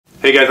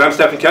Hey guys, I'm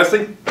Stephan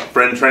Kesting,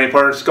 friend and training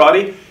partner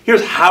Scotty.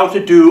 Here's how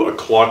to do a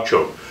clock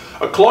choke.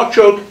 A clock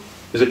choke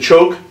is a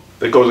choke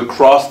that goes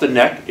across the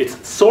neck.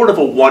 It's sort of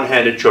a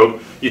one-handed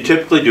choke. You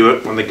typically do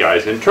it when the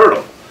guy's in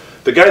turtle.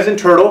 The guy's in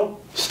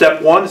turtle,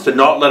 step one is to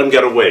not let him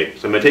get away.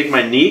 So I'm going to take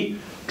my knee,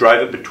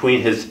 drive it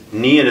between his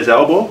knee and his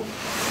elbow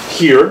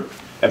here,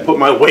 and put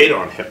my weight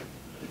on him.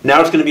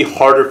 Now it's going to be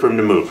harder for him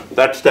to move.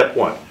 That's step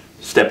one.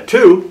 Step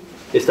two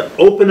is to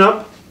open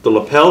up the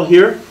lapel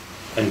here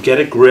and get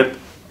a grip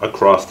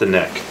across the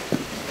neck.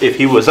 If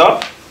he was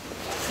up,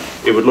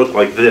 it would look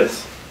like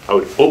this. I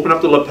would open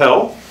up the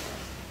lapel,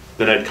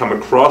 then I'd come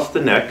across the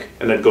neck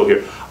and I'd go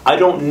here. I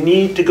don't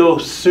need to go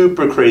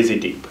super crazy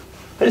deep.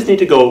 I just need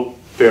to go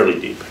fairly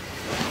deep.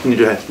 I need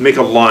to make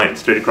a line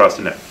straight across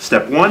the neck.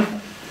 Step one,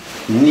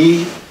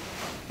 knee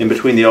in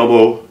between the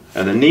elbow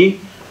and the knee,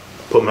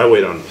 put my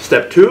weight on.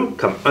 Step two,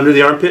 come under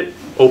the armpit,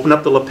 open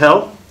up the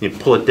lapel, you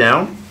pull it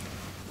down,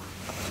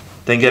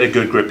 then get a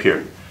good grip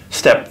here.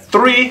 Step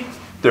three,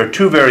 there are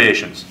two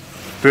variations.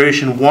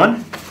 Variation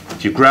one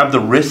is you grab the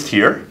wrist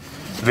here.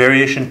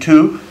 Variation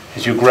two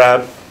is you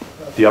grab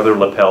the other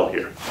lapel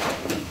here.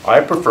 I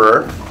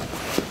prefer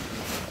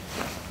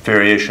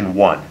variation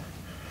one.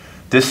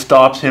 This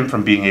stops him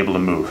from being able to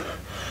move.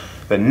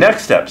 The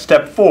next step,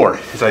 step four,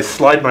 is I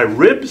slide my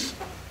ribs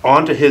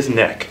onto his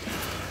neck.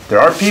 There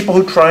are people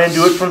who try and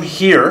do it from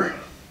here,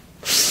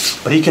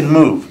 but he can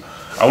move.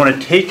 I want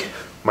to take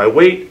my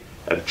weight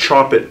and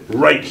chop it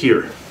right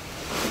here.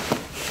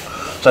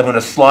 So I'm going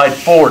to slide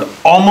forward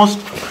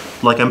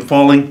almost like I'm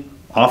falling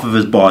off of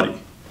his body.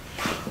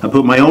 I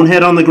put my own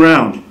head on the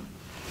ground.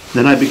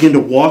 Then I begin to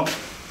walk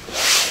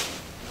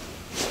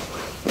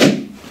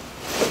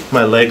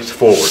my legs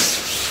forward.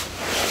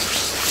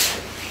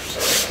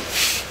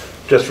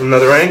 Just from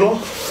another angle.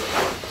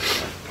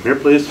 Come here,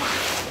 please.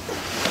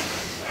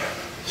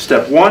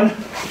 Step one,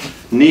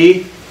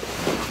 knee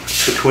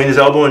between his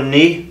elbow and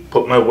knee,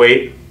 put my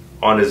weight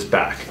on his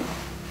back.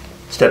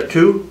 Step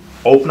two,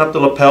 open up the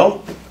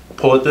lapel.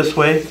 Pull it this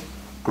way,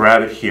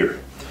 grab it here.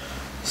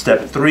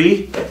 Step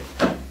three,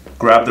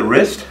 grab the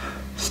wrist.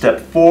 Step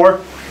four,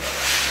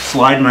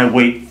 slide my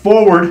weight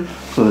forward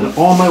so that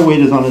all my weight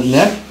is on his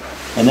neck,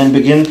 and then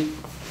begin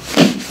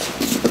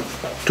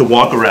to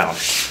walk around.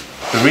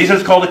 The reason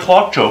it's called a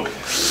clock choke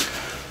is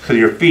because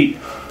your feet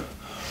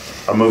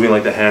are moving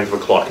like the hands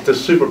of a clock. It's a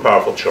super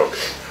powerful choke.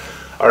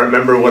 I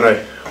remember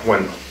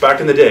when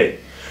back in the day,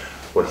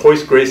 when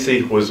Royce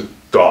Gracie was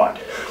God.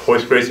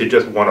 Royce Gracie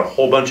just won a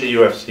whole bunch of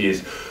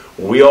UFCs.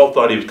 We all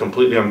thought he was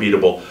completely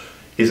unbeatable.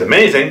 He's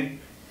amazing,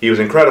 he was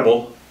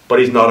incredible, but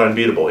he's not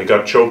unbeatable. He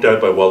got choked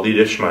out by Wallid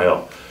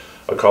Ismael,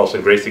 a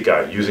Carlson Gracie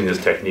guy, using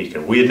this technique.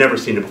 And we had never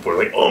seen it before.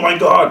 Like, oh my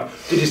God,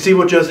 did you see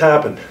what just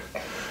happened?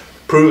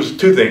 Proves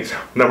two things.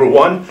 Number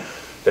one,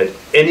 that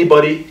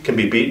anybody can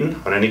be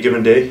beaten on any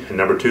given day. And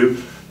number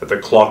two, that the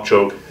clock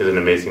choke is an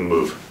amazing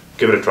move.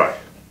 Give it a try.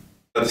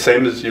 The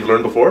same as you've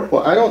learned before?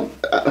 Well,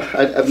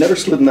 I've never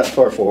slidden that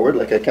far forward.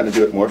 Like, I kind of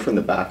do it more from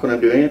the back when I'm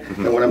doing it.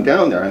 And when I'm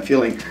down there, I'm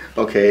feeling,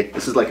 okay,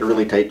 this is like a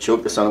really tight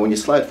choke. When you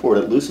slide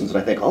forward, it loosens,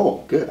 and I think,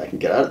 oh, good, I can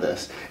get out of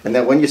this. And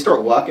then when you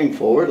start walking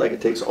forward, like,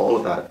 it takes all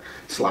of that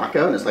slack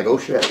out, and it's like, oh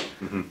shit.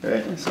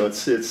 Right? So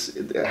it's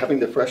having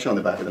the pressure on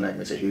the back of the neck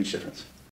makes a huge difference.